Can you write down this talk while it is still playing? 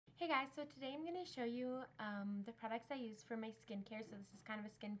Hey guys, so today I'm going to show you the products I use for my skincare. So this is kind of a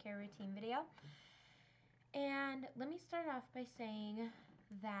skincare routine video. And let me start off by saying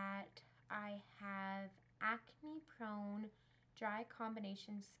that I have acne-prone, dry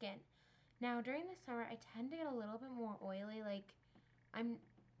combination skin. Now during the summer, I tend to get a little bit more oily. I kind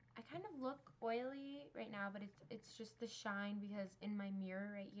of look oily right now, but it's just the shine because in my mirror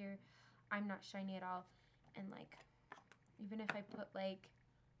right here, I'm not shiny at all. And even if I put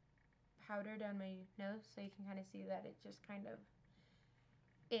powder down my nose, so you can kind of see that it just kind of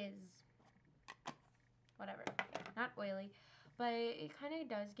is whatever, not oily, but it kind of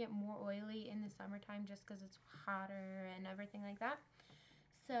does get more oily in the summertime just because it's hotter and everything like that.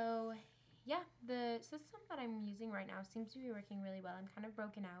 So yeah, the system that I'm using right now seems to be working really well. I'm kind of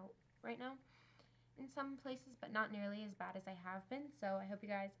broken out right now in some places, but not nearly as bad as I have been. So I hope you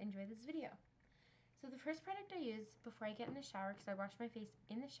guys enjoy this video. So the first product I use before I get in the shower, because I wash my face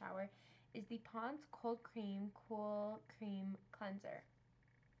in the shower, is the Pond's Cold Cream Cool Cream Cleanser.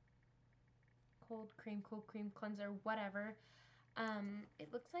 Cold Cream Cleanser, whatever.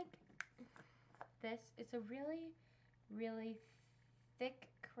 It looks like this. It's a really, really thick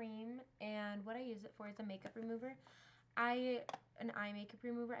cream, and what I use it for is a makeup remover. An eye makeup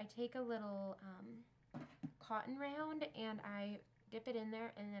remover. I take a little cotton round and I dip it in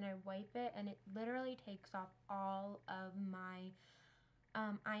there and then I wipe it, and it literally takes off all of my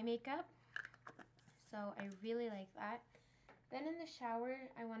eye makeup. So I really like that. Then in the shower,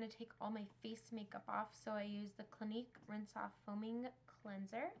 I want to take all my face makeup off, so I use the Clinique Rinse Off Foaming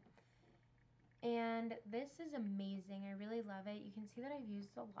Cleanser. And this is amazing. I really love it. You can see that I've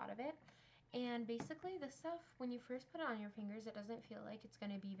used a lot of it. And basically this stuff, when you first put it on your fingers, it doesn't feel like it's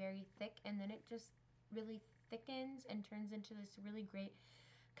going to be very thick, and then it just really thickens and turns into this really great,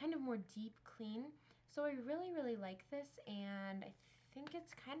 kind of more deep clean. So I really, really like this, and I think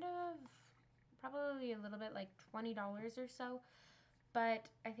it's kind of probably a little bit like $20 or so, but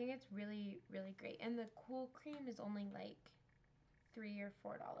I think it's really, really great. And the Cool Cream is only like $3 or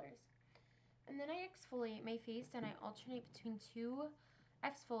 $4. And then I exfoliate my face, and I alternate between two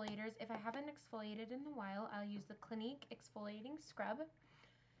exfoliators. If I haven't exfoliated in a while, I'll use the Clinique Exfoliating Scrub.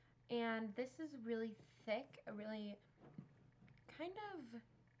 And this is really thick, a really kind of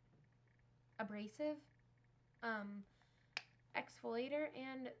abrasive exfoliator,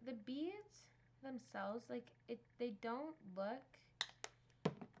 and the beads themselves, they don't look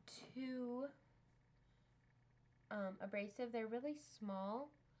too abrasive. They're really small.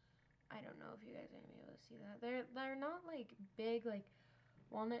 I don't know if you guys are gonna be able to see that. They're not like big like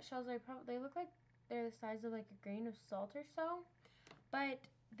walnut shells. They look like they're the size of like a grain of salt or so, but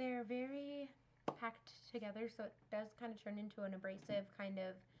they're very packed together, so it does kind of turn into an abrasive kind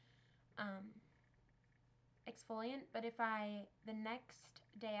of exfoliant. But if the next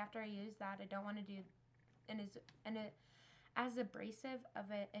day after I use that, I don't want to do as abrasive of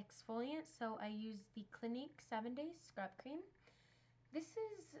an exfoliant, so I use the Clinique 7-Day Scrub Cream. This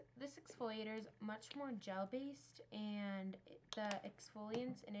exfoliator is much more gel based, and the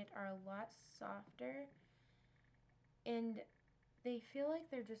exfoliants in it are a lot softer, and they feel like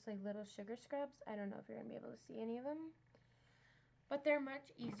they're just like little sugar scrubs. I don't know if you're gonna be able to see any of them, but they're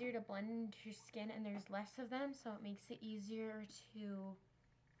much easier to blend into your skin, and there's less of them, so it makes it easier to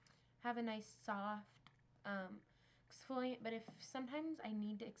have a nice soft exfoliant. But if sometimes I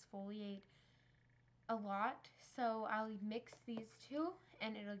need to exfoliate a lot, so I'll mix these two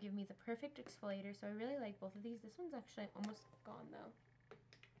and it'll give me the perfect exfoliator. So I really like both of these. This one's actually almost gone though.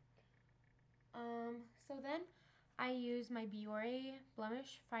 So then I use my Biore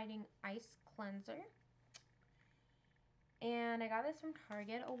Blemish Fighting Ice Cleanser, and I got this from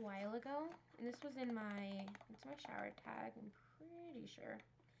Target a while ago, and this was in it's my shower tag, I'm pretty sure.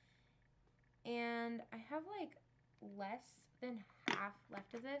 And I have like less than half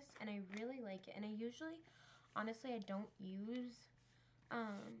left of this, and I really like it. And I usually, honestly, I don't use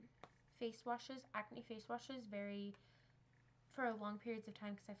face washes, acne face washes, for long periods of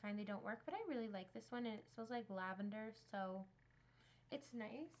time because I find they don't work. But I really like this one, and it smells like lavender, so it's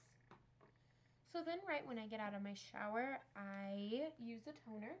nice. So then right when I get out of my shower, I use a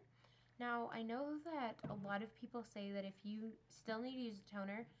toner. Now, I know that a lot of people say that if you still need to use a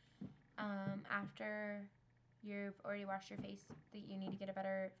toner after you've already washed your face, that you need to get a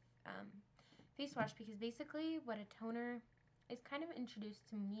better face wash, because basically what a toner is kind of introduced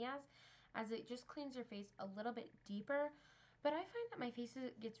to me as it just cleans your face a little bit deeper. But I find that my face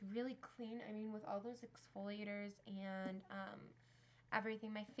gets really clean. I mean, with all those exfoliators and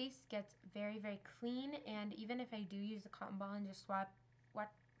everything, my face gets very, very clean. And even if I do use a cotton ball and just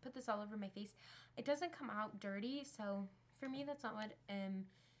put this all over my face, it doesn't come out dirty. So for me, that's not what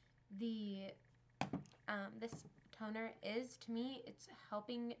toner is, to me, it's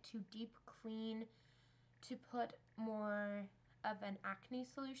helping to deep clean, to put more of an acne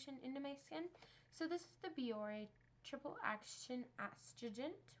solution into my skin. So this is the Biore Triple Action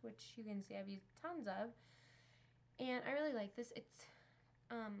Astringent, which you can see I've used tons of. And I really like this. It's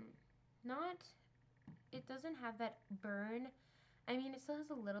not, it doesn't have that burn. I mean, it still has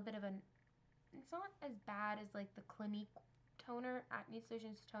a little bit of an, it's not as bad as like the Clinique toner. Acne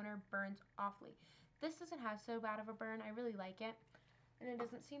Solutions toner burns awfully. This doesn't have so bad of a burn. I really like it. And it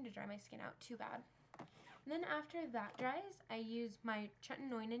doesn't seem to dry my skin out too bad. And then after that dries, I use my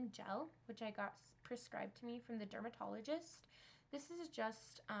tretinoin gel, which I got prescribed to me from the dermatologist. This is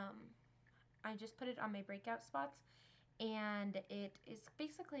just, I just put it on my breakout spots, and it is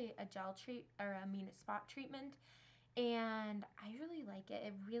basically a gel treat, or I mean a spot treatment, and I really like it.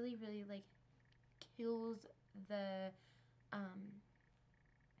 It really, really like kills the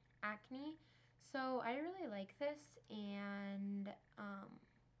acne. So I really like this, and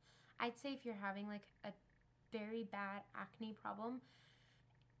I'd say if you're having like a very bad acne problem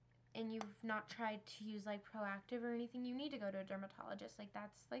and you've not tried to use like Proactiv or anything, you need to go to a dermatologist. Like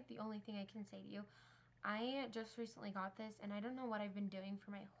that's like the only thing I can say to you. I just recently got this, and I don't know what I've been doing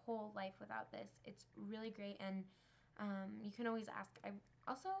for my whole life without this. It's really great, and you can always ask. I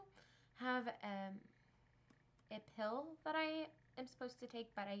also have a pill that I am supposed to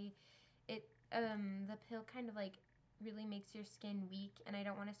take, but the pill kind of like really makes your skin weak, and I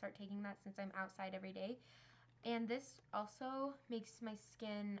don't want to start taking that since I'm outside every day. And this also makes my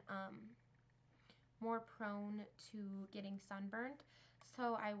skin more prone to getting sunburned.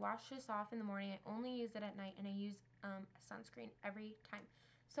 So I wash this off in the morning. I only use it at night, and I use sunscreen every time.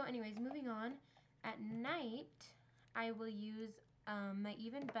 So anyways, moving on. At night, I will use my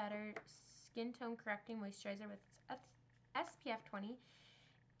Even Better Skin Tone Correcting Moisturizer with SPF 20.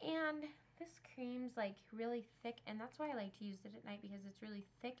 And this cream's like really thick, and that's why I like to use it at night, because it's really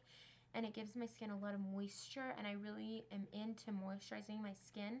thick and it gives my skin a lot of moisture, and I really am into moisturizing my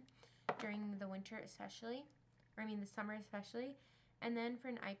skin during the winter especially, or I mean the summer especially. And then for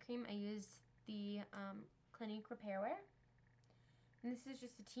an eye cream, I use the Clinique Repair Wear. And this is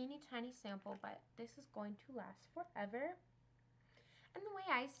just a teeny tiny sample, but this is going to last forever. And the way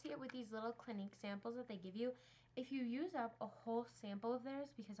I see it with these little Clinique samples that they give you, if you use up a whole sample of theirs,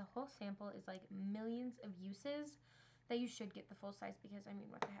 because a whole sample is like millions of uses, that you should get the full size, because I mean,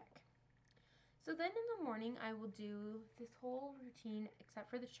 what the heck. So then in the morning, I will do this whole routine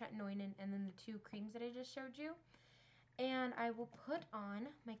except for the tretinoin and then the two creams that I just showed you. And I will put on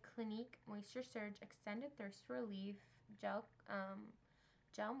my Clinique Moisture Surge Extended Thirst Relief Gel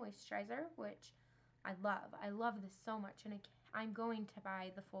Moisturizer, which I love. I love this so much, and I'm going to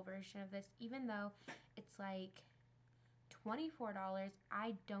buy the full version of this, even though it's like $24.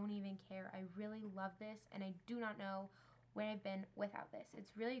 I don't even care. I really love this, and I do not know where I've been without this.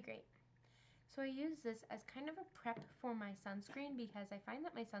 It's really great. So I use this as kind of a prep for my sunscreen, because I find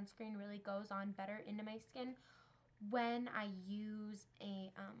that my sunscreen really goes on better into my skin when I use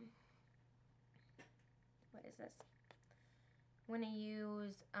what is this? When I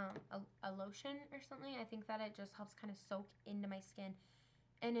use a lotion or something, I think that it just helps kind of soak into my skin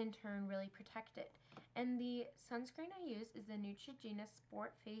and in turn really protect it. And the sunscreen I use is the Neutrogena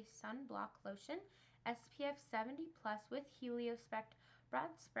Sport Face Sunblock Lotion, SPF 70 plus with Heliospect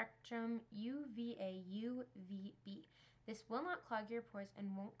Broad Spectrum UVA UVB. This will not clog your pores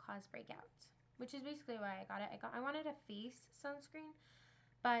and won't cause breakouts, which is basically why I got it. I wanted a face sunscreen,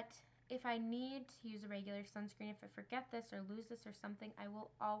 but if I need to use a regular sunscreen, if I forget this or lose this or something, I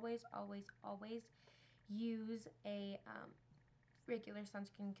will always, always, always use a regular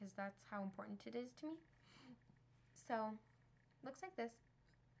sunscreen, because that's how important it is to me. So, looks like this.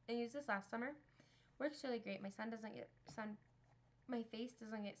 I used this last summer. Works really great. My face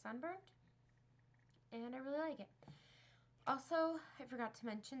doesn't get sunburned, and I really like it. Also, I forgot to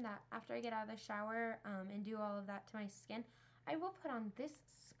mention that after I get out of the shower and do all of that to my skin, I will put on this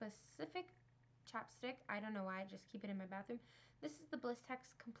specific chapstick. I don't know why, I just keep it in my bathroom. This is the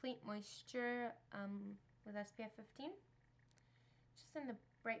Blistex Complete Moisture with SPF 15. Just in the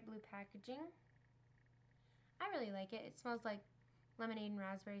bright blue packaging. I really like it. It smells like lemonade and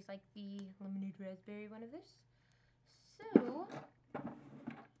raspberries, like the lemonade raspberry one of this. So,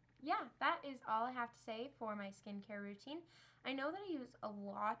 yeah, that is all I have to say for my skincare routine. I know that I use a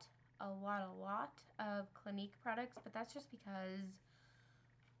lot of Clinique products, but that's just because,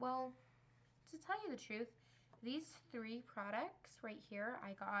 well, to tell you the truth, these 3 products right here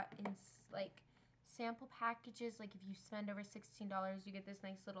I got in like sample packages. Like if you spend over $16, you get this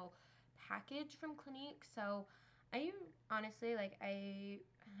nice little package from Clinique. So I honestly, like, I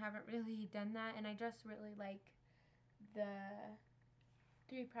haven't really done that, and I just really like the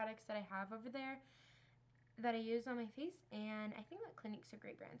 3 products that I have over there that I use on my face, and I think that Clinique's a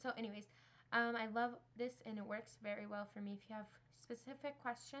great brand. So anyways, I love this and it works very well for me. If you have specific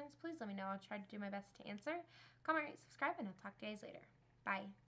questions, please let me know. I'll try to do my best to answer. Comment, rate, subscribe, and I'll talk to you guys later. Bye.